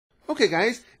Okay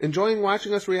guys, enjoying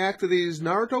watching us react to these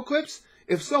Naruto clips?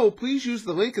 If so, please use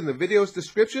the link in the video's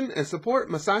description and support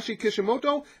Masashi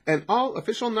Kishimoto and all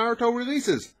official Naruto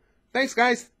releases. Thanks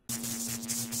guys!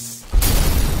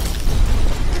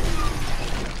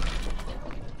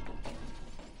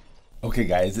 Okay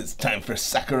guys, it's time for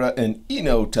Sakura and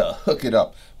Ino to hook it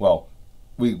up. Well,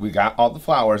 we got all the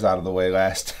flowers out of the way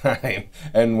last time.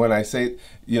 And when I say,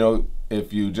 you know,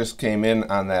 if you just came in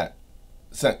on that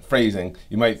phrasing,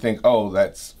 you might think, oh,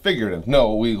 that's figurative.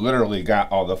 No, we literally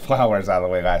got all the flowers out of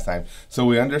the way last time. So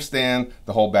we understand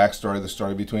the whole backstory, the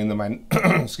story between them.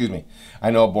 Excuse me.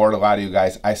 I know it bored a lot of you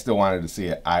guys. I still wanted to see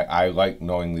it. I like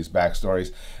knowing these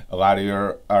backstories. A lot of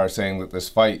you are saying that this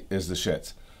fight is the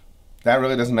shits. That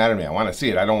really doesn't matter to me. I want to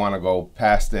see it. I don't want to go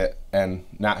past it and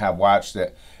not have watched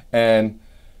it. And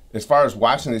as far as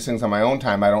watching these things on my own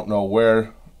time, I don't know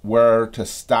where to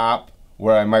stop,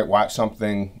 where I might watch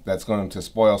something that's going to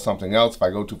spoil something else if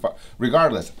I go too far.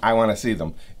 Regardless, I want to see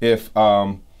them. If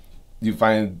you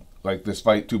find like this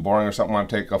fight too boring or something, want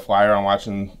to take a flyer on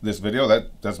watching this video,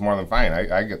 that's more than fine.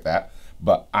 I get that.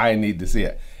 But I need to see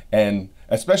it. And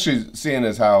especially seeing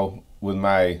as how, with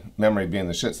my memory being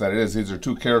the shits that it is, these are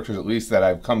two characters at least that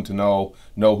I've come to know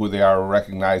who they are,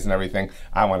 recognize and everything.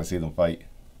 I want to see them fight.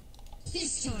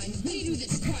 This time, we do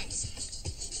this right.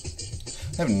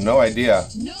 I have no idea.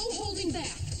 No holding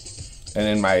back. And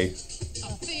in my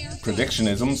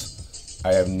predictionisms,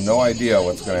 I have no idea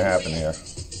what's going to happen here.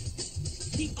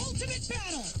 The ultimate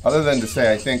battle. Other than to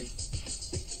say, I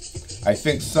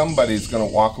think somebody's going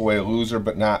to walk away a loser,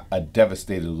 but not a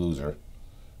devastated loser.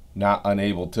 Not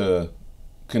unable to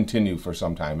continue for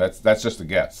some time. That's just a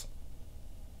guess.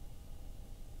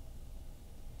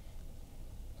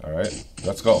 All right,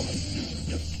 let's go.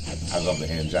 I love the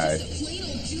hand jive.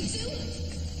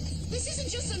 This isn't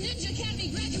just some Ninja Academy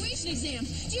graduation exam.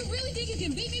 Do you really think you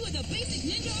can beat me with a basic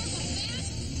ninja art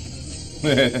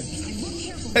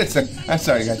like that? I'm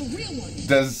sorry,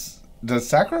 guys. Does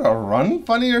Sakura run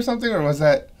funny or something, or was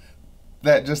that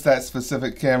just that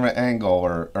specific camera angle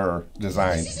or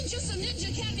design? This isn't just some Ninja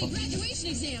Academy graduation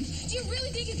exam. Do you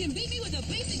really think you can beat me with a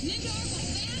basic ninja art like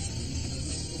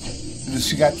that? Does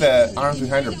she got the arms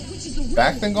behind her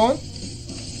back thing going?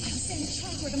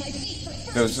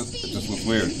 It just looks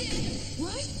weird.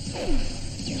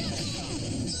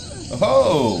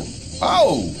 Oh,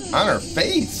 on her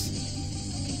face.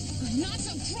 I'm not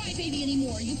some crybaby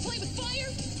anymore. You play with fire,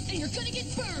 and you're gonna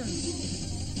get burned.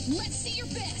 Let's see your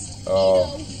best.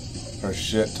 Oh, her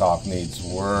shit talk needs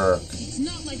work. It's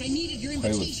not like I needed your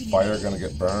Play invitation. with fire, gonna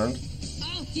get burned.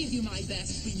 I'll give you my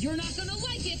best, but you're not gonna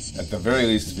like it. At the very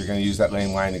least, if you're gonna use that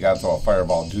lame line, you gotta throw a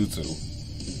fireball jutsu.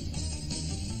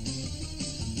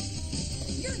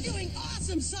 You're doing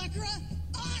awesome, Sakura.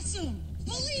 Awesome.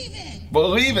 Believe it.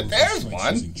 Believe it. There's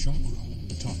one. Chakra,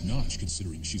 top notch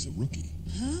considering she's a rookie.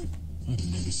 Huh?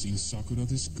 I've never seen Sakura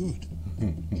this good.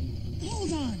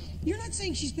 Hold on. You're not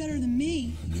saying she's better than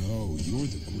me. No, you're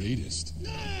the greatest.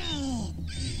 Oh.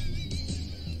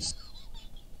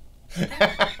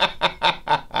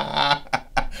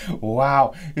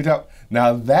 Wow.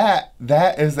 Now that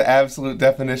is the absolute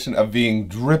definition of being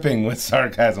dripping with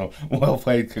sarcasm. Well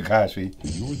played, Kakashi.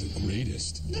 You're the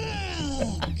greatest.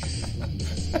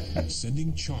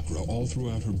 Sending chakra all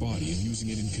throughout her body and using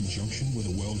it in conjunction with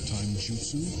a well-timed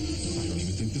jutsu? I don't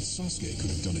even think that Sasuke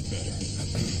could have done it better.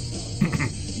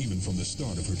 Even from the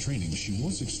start of her training, she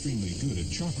was extremely good at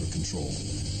chakra control.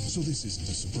 So this isn't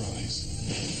a surprise.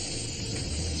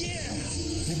 Yeah!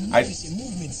 Notice your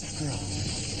movement, Sakura.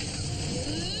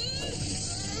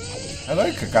 I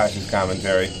like Kakashi's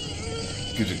commentary.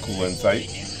 Gives you cool insight.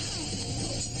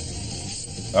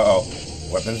 Uh-oh.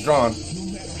 Weapons drawn.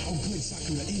 No matter how good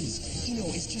Sakura is, Ino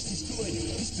is just as good.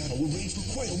 This battle will rage for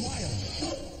quite a while.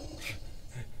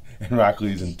 And Rock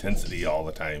Lee's intensity all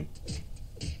the time.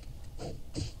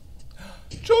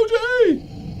 Choji!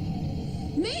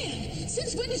 Man,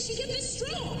 since when did she get this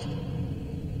strong?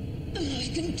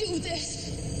 I can do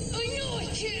this. I know I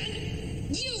can.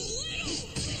 You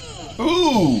little...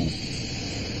 Ooh!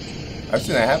 I've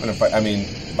seen that happen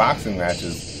in boxing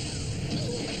matches.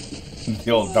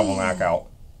 The old double knockout.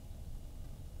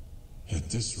 At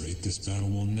this rate, this battle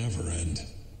will never end.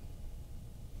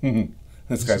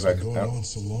 This guy's like, going on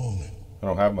so long. I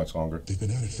don't have much longer. They've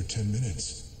been at it for 10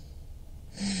 minutes.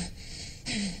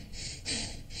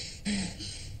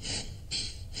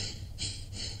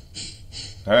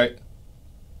 All right.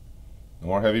 No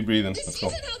more heavy breathing. This Let's go.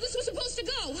 isn't how this was supposed to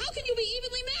go. How can you be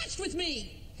evenly matched with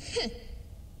me?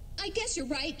 I guess you're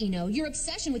right, Ino. Your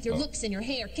obsession with your looks and your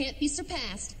hair can't be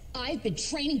surpassed. I've been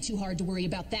training too hard to worry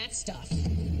about that stuff.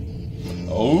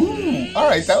 Oh, all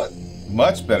right.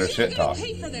 Much better You're shit gonna talk.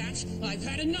 pay for that. I've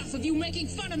had enough of you making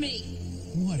fun of me.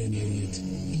 What an idiot.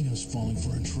 Ino's falling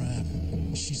for a trap.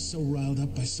 She's so riled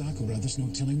up by Sakura, there's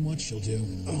no telling what she'll do.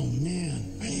 Oh man,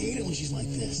 I hate it when she's like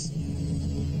this.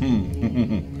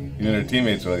 Even her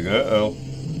teammates are like, uh-oh.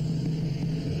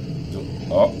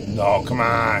 Oh, no, come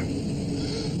on.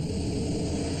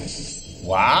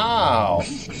 Wow.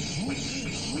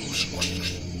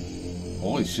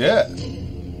 Holy shit.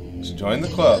 She joined the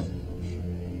club.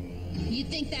 You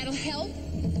think that'll help?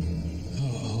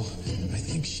 Uh-oh, I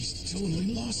think she's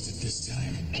totally lost it this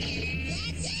time.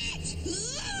 That's it!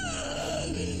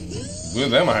 Look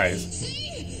at them eyes.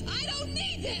 See? I don't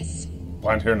need this!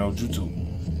 Blonde hair no jutsu.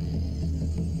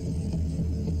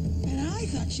 And I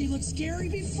thought she looked scary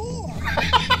before.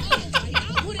 Alright,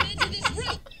 I'll put an end to this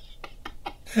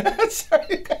right.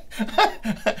 Sorry.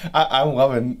 I'm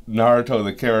loving Naruto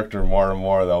the character more and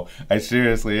more though. I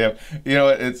seriously am. You know,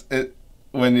 it's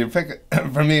when you pick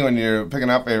for me when you're picking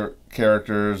up favorite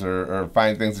characters or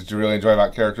find things that you really enjoy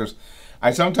about characters,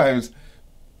 I sometimes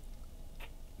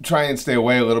try and stay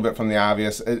away a little bit from the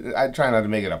obvious. I try not to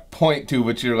make it a point to,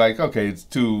 but you're like, okay, it's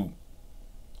too.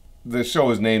 The show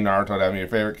is named Naruto to have your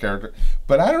favorite character,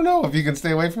 but I don't know if you can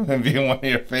stay away from him being one of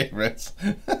your favorites.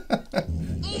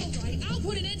 Alright, I'll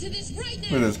put an end to this right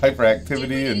now. With his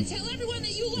hyperactivity and tell everyone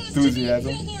that you lost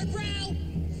enthusiasm. To me, Billboard Brow.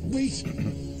 Wait,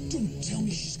 don't tell me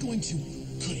she's going to.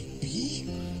 Could it be?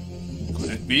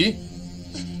 Could it be?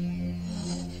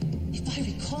 If I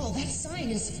recall, that sign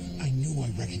is... I knew I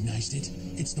recognized it.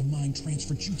 It's the mind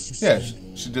transfer jutsu Yeah,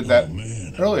 sign. she did that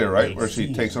man. earlier, right? Where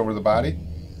she takes over the body.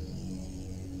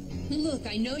 Look,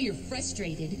 I know you're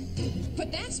frustrated,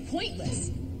 but that's pointless.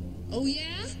 Oh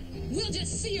yeah? We'll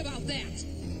just see about that.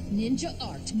 Ninja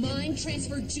Art Mind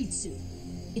Transfer Jutsu.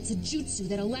 It's a jutsu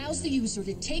that allows the user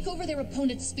to take over their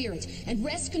opponent's spirit and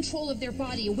wrest control of their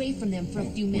body away from them for a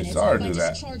few minutes saw her by do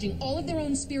that. discharging all of their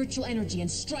own spiritual energy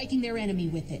and striking their enemy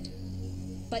with it.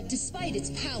 But despite its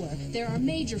power, there are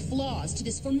major flaws to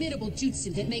this formidable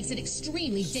jutsu that makes it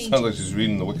extremely dangerous. Sounds like she's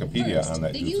reading the Wikipedia First, on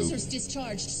that the jutsu. user's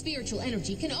discharged spiritual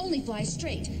energy can only fly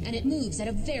straight, and it moves at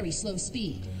a very slow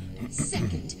speed.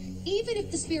 Second, even if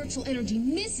the spiritual energy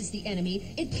misses the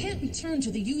enemy, it can't return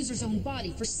to the user's own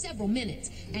body for several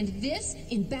minutes, and this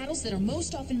in battles that are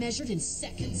most often measured in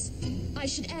seconds. I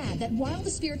should add that while the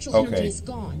spiritual energy is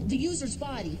gone, the user's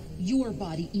body, your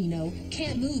body, Ino,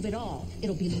 can't move at all.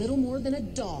 It'll be little more than a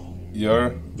doll.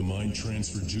 You're... The mind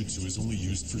transfer jutsu is only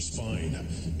used for spine.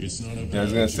 It's not a Yeah, I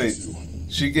was gonna say,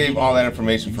 she gave all that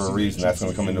information for a reason. That's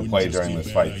gonna come into play during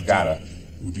this fight. It's gotta.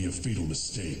 It would be a fatal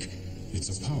mistake. It's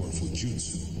a powerful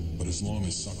jutsu, but as long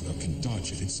as Sakura can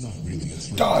dodge it, it's not really a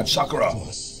threat. Dodge, Sakura!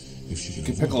 Plus, if she can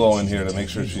Get avoid Piccolo in it, here to make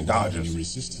sure she then won't have dodges. any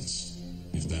resistance.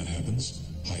 If that happens,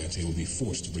 Hayate will be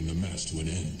forced to bring the match to an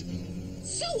end.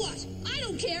 So what? I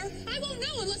don't care. I won't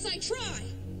know unless I try.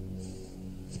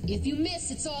 If you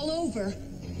miss, it's all over.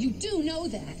 You do know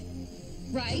that,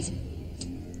 right?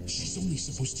 She's only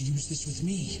supposed to use this with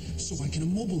me, so I can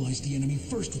immobilize the enemy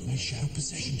first with my shadow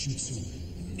possession jutsu.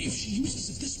 If she uses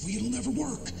it this way, it'll never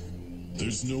work.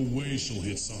 There's no way she'll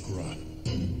hit Sakura.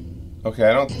 Okay,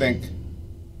 I don't think...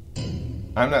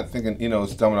 I'm not thinking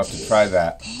Ino's dumb enough to try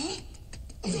that.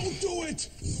 Don't do it!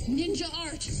 Ninja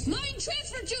Art Mind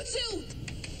Transfer Jutsu!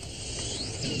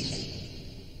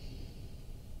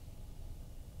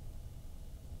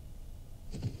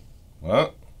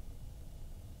 What?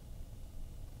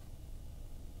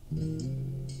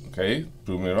 Okay,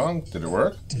 prove me wrong. Did it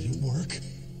work? Did it work?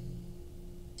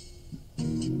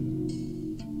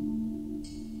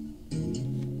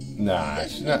 Nah,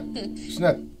 she's not. She's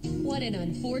not. What an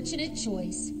unfortunate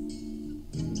choice.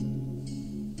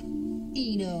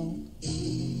 Ino.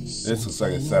 This looks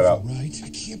like a setup. Right? I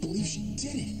can't believe she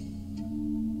did it.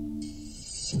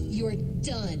 You're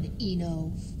done,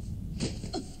 Ino.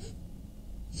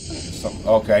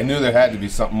 Okay, I knew there had to be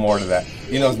something more to that.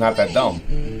 Ino's not that dumb.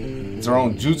 It's her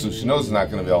own jutsu. She knows it's not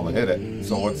going to be able to hit it.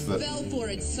 So what's the... Fell for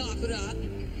it, Sakura.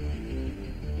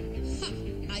 Ha,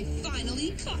 I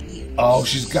finally caught you. Oh,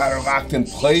 she's got her locked in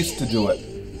place to do it.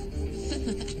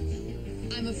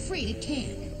 I'm afraid it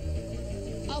can't.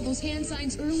 All those hand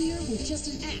signs earlier were just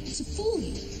an act to fool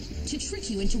you, to trick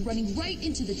you into running right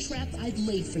into the trap I'd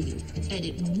laid for you, and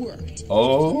it worked.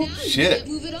 Oh, now shit. You can't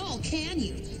move at all, can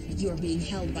you? You're being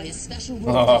held by a special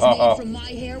rope that's made from my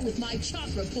hair with my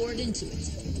chakra poured into it.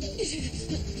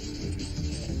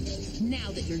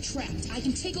 Now that you're trapped, I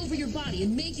can take over your body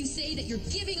and make you say that you're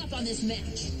giving up on this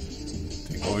match.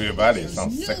 Take over your body. It There's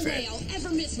sounds no sexy. way I'll ever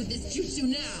miss with this jutsu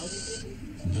now.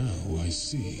 Now I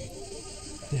see.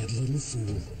 That little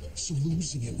fool. So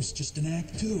losing it was just an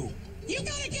act too. You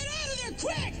gotta get out of there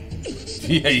quick!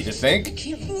 Yeah, you think?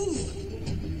 Can't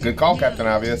move. Good call, Captain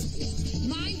Obvious.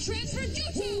 Mind transfer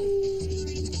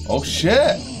jutsu. Oh,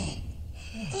 shit.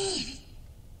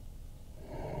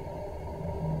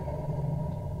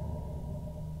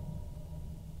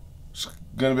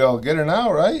 Gonna be able to get her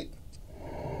now, right?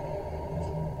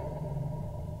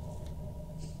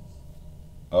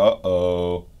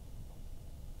 Uh-oh.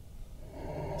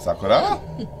 Sakura?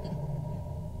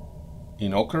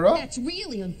 Inokura? That's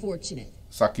really unfortunate.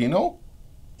 Sakino?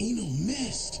 Ino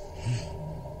missed.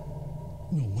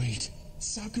 No, wait.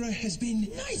 Sakura has been...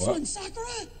 Nice What? one,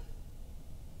 Sakura!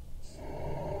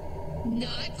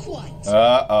 Not quite.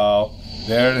 Uh-oh.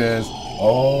 There it is.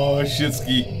 Oh,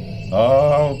 Shitsuki.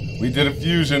 Oh, we did a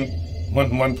fusion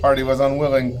when one party was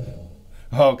unwilling.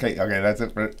 Okay, that's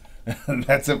it for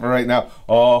that's it for right now.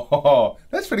 Oh,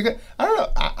 that's pretty good. I don't know.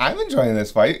 I'm enjoying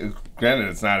this fight. Granted,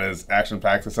 it's not as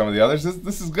action-packed as some of the others.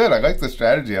 This is good. I like the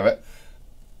strategy of it.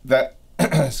 That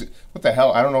what the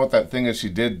hell? I don't know what that thing is she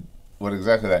did. What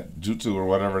exactly that jutsu or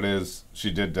whatever it is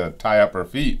she did to tie up her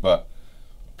feet, but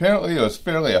apparently it was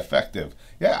fairly effective.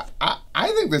 Yeah, I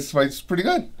think this fight's pretty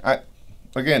good.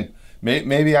 Again,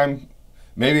 maybe I'm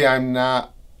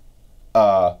not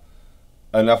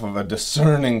enough of a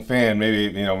discerning fan.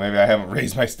 Maybe maybe I haven't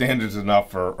raised my standards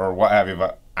enough or what have you.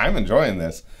 But I'm enjoying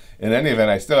this. In any event,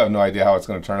 I still have no idea how it's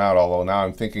going to turn out. Although now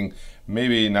I'm thinking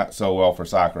maybe not so well for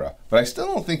Sakura. But I still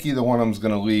don't think either one of them is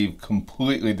going to leave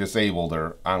completely disabled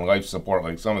or on life support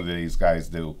like some of these guys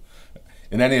do.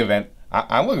 In any event,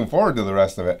 I'm looking forward to the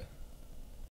rest of it.